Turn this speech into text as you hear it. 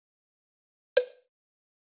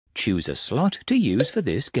Choose a slot to use for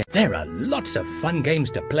this game. There are lots of fun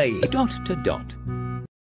games to play dot to dot.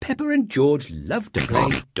 Peppa and George love to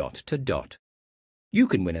play dot to dot. You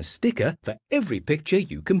can win a sticker for every picture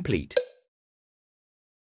you complete.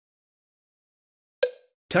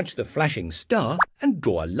 Touch the flashing star and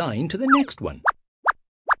draw a line to the next one.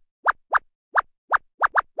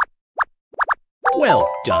 Well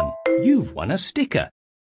done! You've won a sticker.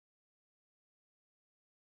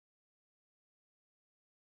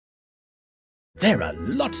 There are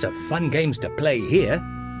lots of fun games to play here.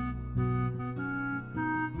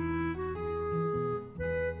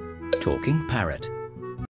 Talking Parrot.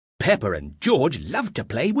 Peppa and George love to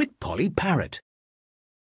play with Polly Parrot.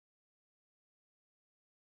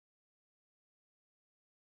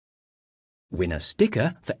 Win a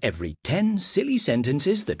sticker for every 10 silly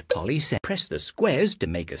sentences that Polly said. Press the squares to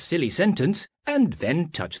make a silly sentence and then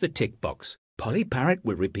touch the tick box. Polly Parrot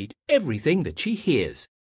will repeat everything that she hears.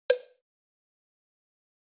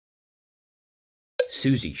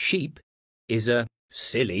 Susie Sheep is a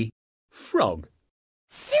silly frog.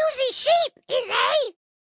 Susie Sheep is a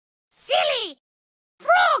silly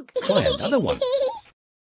frog. Try another one.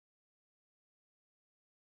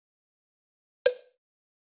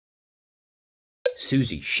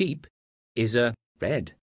 Susie Sheep is a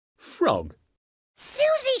red frog.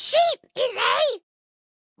 Susie Sheep is a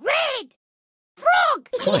red frog.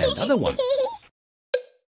 Try another one.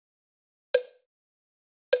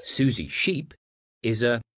 Susie Sheep is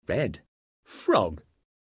a red frog.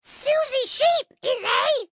 Susie Sheep is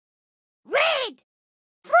a red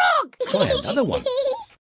frog. Try another one.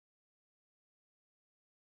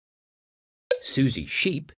 Susie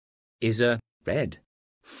Sheep is a red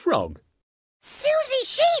frog. Susie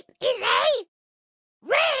Sheep is a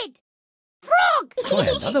red frog.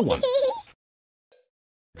 Try another one.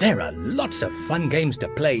 There are lots of fun games to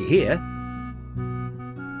play here.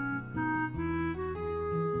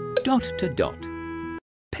 Dot to dot.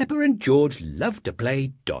 Peppa and George love to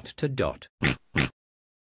play dot to dot.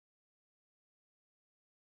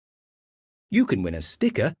 You can win a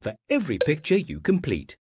sticker for every picture you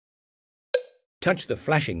complete. Touch the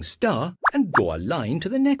flashing star and draw a line to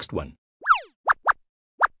the next one.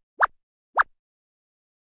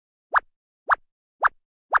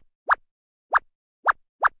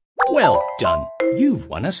 Well done! You've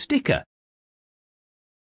won a sticker.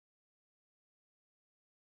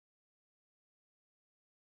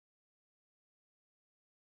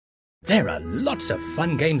 There are lots of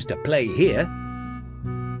fun games to play here.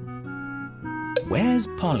 Where's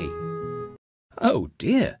Polly? Oh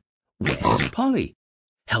dear, where's Polly?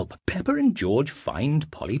 Help Peppa and George find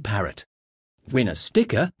Polly Parrot. Win a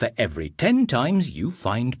sticker for every 10 times you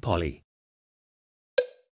find Polly.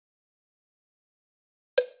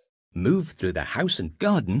 Move through the house and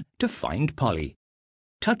garden to find Polly.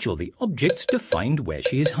 Touch all the objects to find where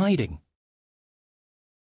she is hiding.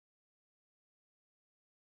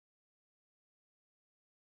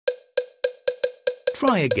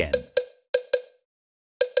 Try again.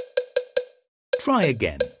 Try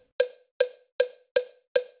again.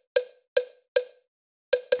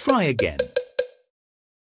 Try again.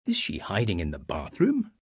 Is she hiding in the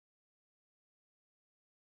bathroom?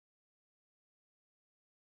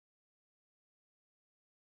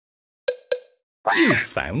 You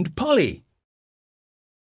found Polly.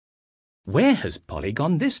 Where has Polly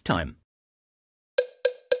gone this time?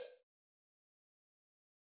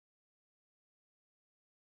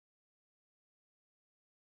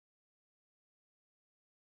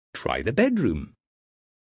 Try the bedroom.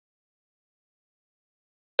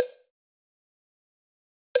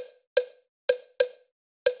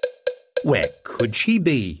 Where could she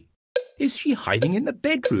be? Is she hiding in the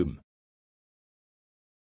bedroom?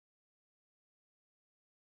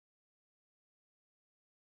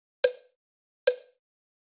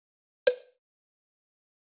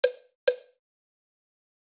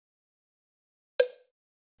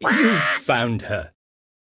 You found her.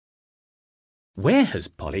 Where has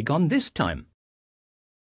Polly gone this time?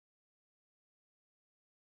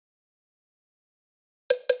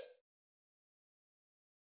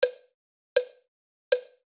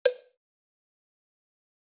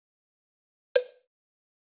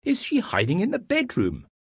 Is she hiding in the bedroom?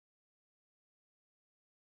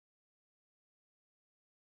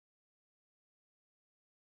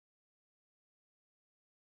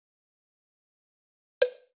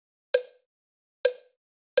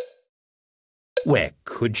 Where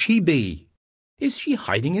could she be? Is she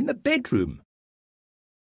hiding in the bedroom?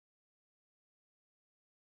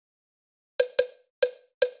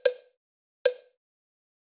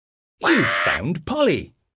 You found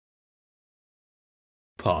Polly.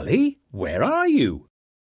 Polly, where are you?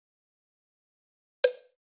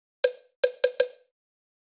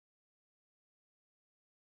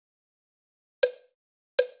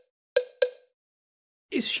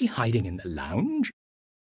 Is she hiding in the lounge?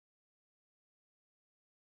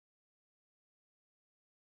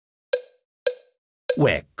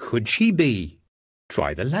 Where could she be?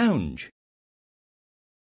 Try the lounge.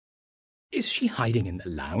 Is she hiding in the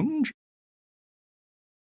lounge?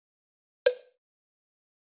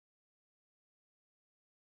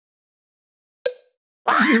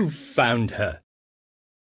 You've found her.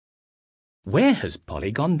 Where has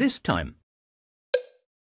Polly gone this time?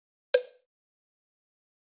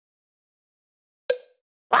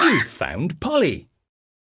 You've found Polly.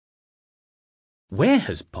 Where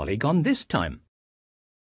has Polly gone this time?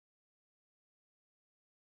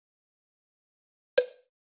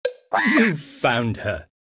 You've found her.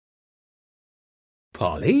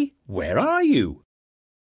 Polly, where are you?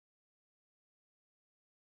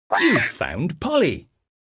 You've found Polly.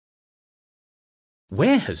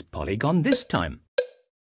 Where has Polly gone this time?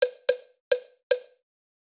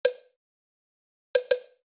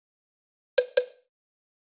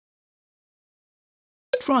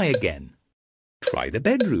 Try again. Try the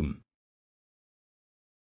bedroom.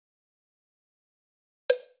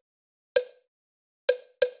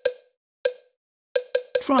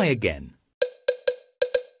 Try again.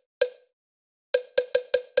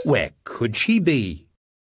 Where could she be?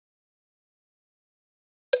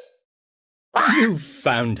 You've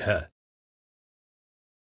found her.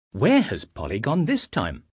 Where has Polly gone this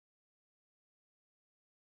time?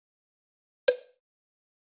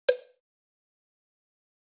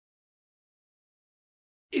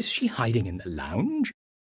 Is she hiding in the lounge?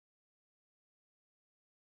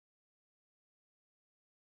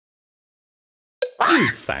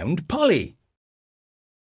 You've found Polly.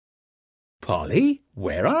 Polly,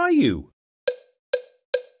 where are you?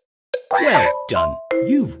 Well done.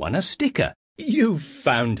 You've won a sticker. You've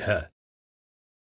found her.